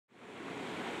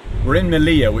We're in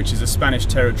Melilla, which is a Spanish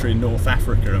territory in North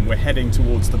Africa, and we're heading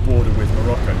towards the border with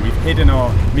Morocco. We've hidden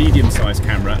our medium-sized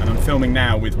camera, and I'm filming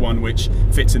now with one which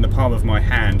fits in the palm of my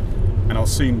hand, and I'll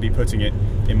soon be putting it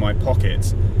in my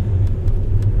pocket.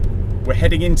 We're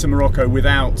heading into Morocco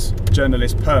without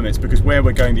journalist permits because where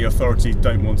we're going the authorities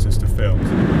don't want us to film.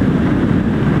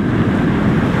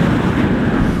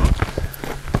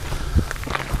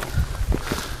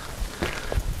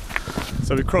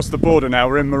 So we've crossed the border now,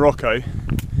 we're in Morocco.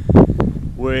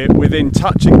 We're within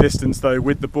touching distance though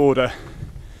with the border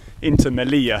into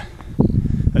Melilla.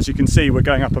 As you can see, we're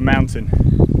going up a mountain.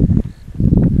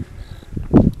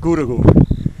 Gurugul,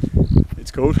 it's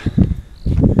called.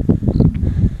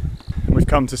 And we've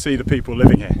come to see the people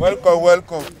living here. Welcome,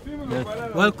 welcome.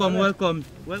 Welcome, welcome.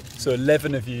 So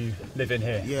 11 of you live in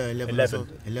here? Yeah,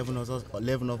 11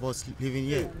 of us living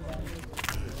here.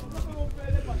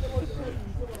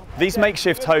 These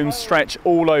makeshift homes stretch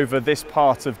all over this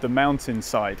part of the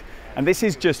mountainside, and this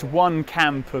is just one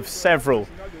camp of several.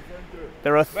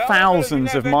 There are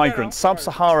thousands of migrants,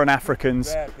 sub-Saharan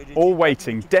Africans, all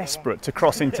waiting, desperate to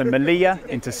cross into Melilla,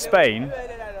 into Spain,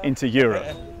 into Europe.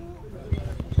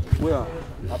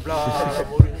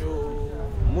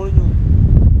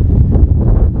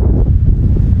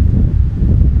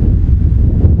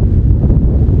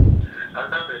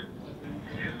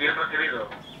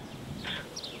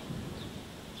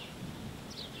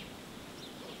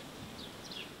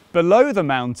 Below the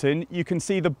mountain, you can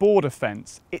see the border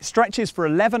fence. It stretches for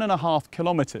 11.5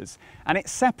 kilometers, and it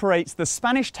separates the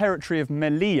Spanish territory of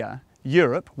Melilla,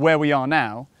 Europe, where we are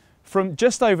now, from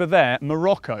just over there,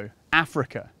 Morocco,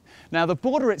 Africa. Now, the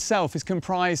border itself is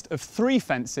comprised of 3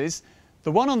 fences.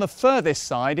 The one on the furthest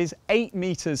side is 8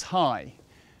 meters high.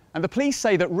 And the police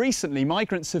say that recently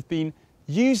migrants have been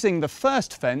using the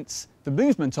first fence, the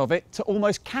movement of it, to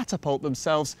almost catapult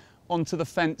themselves onto the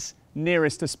fence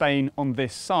nearest to Spain on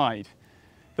this side.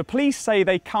 The police say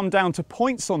they come down to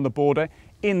points on the border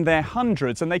in their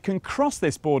hundreds, and they can cross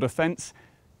this border fence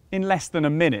in less than a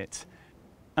minute.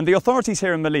 And the authorities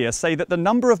here in Melilla say that the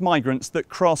number of migrants that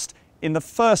crossed in the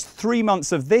first 3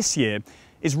 months of this year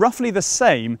is roughly the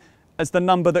same as the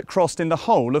number that crossed in the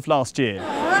whole of last year.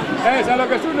 ¿Sabes lo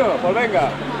que es uno? Pues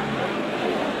venga.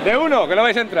 De uno, que no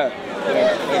vais a entrar.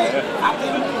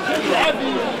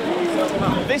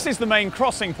 This is the main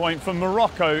crossing point from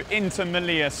Morocco into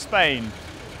Melilla, Spain.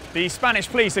 The Spanish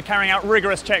police are carrying out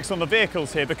rigorous checks on the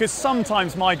vehicles here because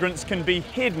sometimes migrants can be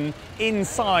hidden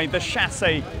inside the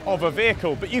chassis of a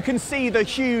vehicle. But you can see the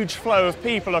huge flow of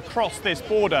people across this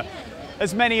border.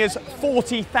 As many as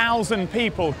 40,000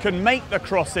 people can make the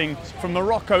crossing from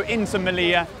Morocco into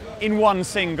Melilla in one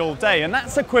single day. And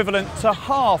that's equivalent to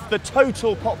half the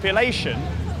total population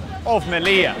of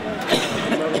Melilla.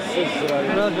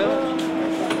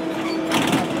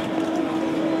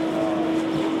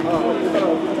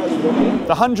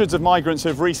 The hundreds of migrants who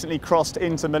have recently crossed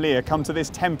into Melilla come to this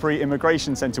temporary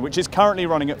immigration centre, which is currently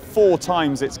running at 4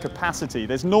 times its capacity.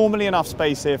 There's normally enough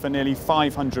space here for nearly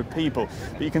 500 people,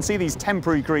 but you can see these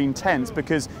temporary green tents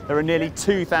because there are nearly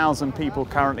 2,000 people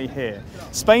currently here.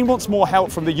 Spain wants more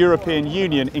help from the European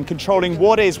Union in controlling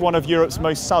what is one of Europe's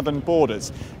most southern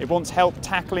borders. It wants help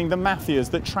tackling the mafias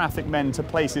that traffic men to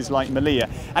places like Melilla,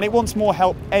 and it wants more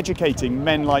help educating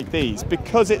men like these,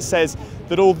 because it says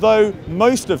that although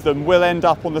most of them will end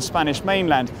up on the Spanish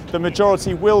mainland, the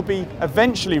majority will be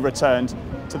eventually returned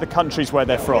to the countries where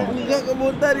they're from.